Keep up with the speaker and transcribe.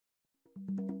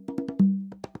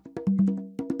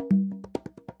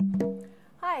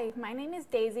Hi, my name is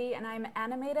Daisy and I'm an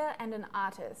animator and an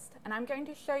artist, and I'm going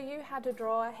to show you how to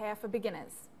draw hair for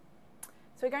beginners.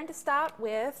 So we're going to start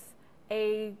with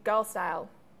a girl style.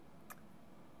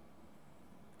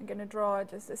 I'm going to draw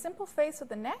just a simple face with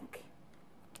a neck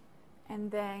and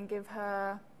then give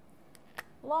her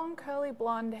long curly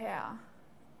blonde hair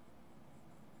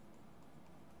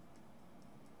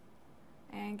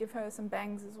and give her some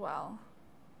bangs as well.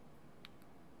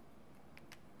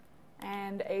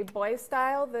 And a boy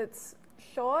style that's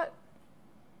short,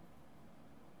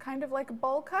 kind of like a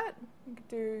bowl cut. You could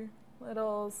do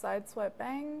little side swept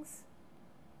bangs,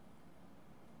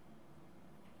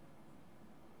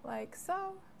 like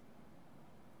so.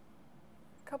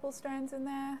 A couple strands in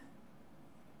there,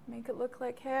 make it look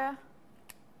like hair.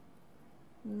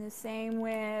 And the same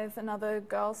with another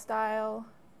girl style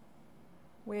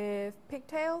with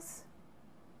pigtails.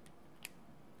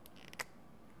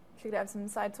 She could have some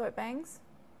side swept bangs,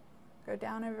 go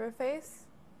down over her face.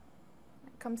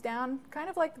 It comes down kind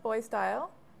of like the boy style,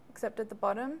 except at the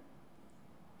bottom,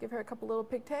 give her a couple little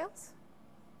pigtails,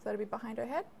 so that'll be behind her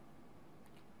head.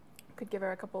 Could give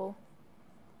her a couple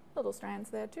little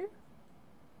strands there too.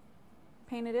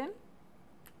 Paint it in.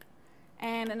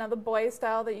 And another boy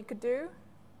style that you could do,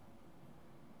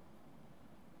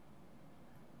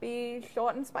 be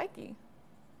short and spiky.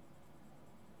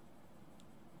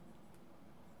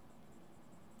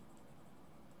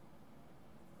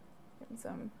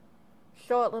 Some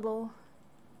short little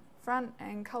front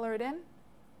and color it in.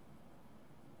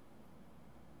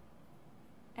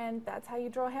 And that's how you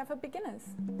draw hair for beginners.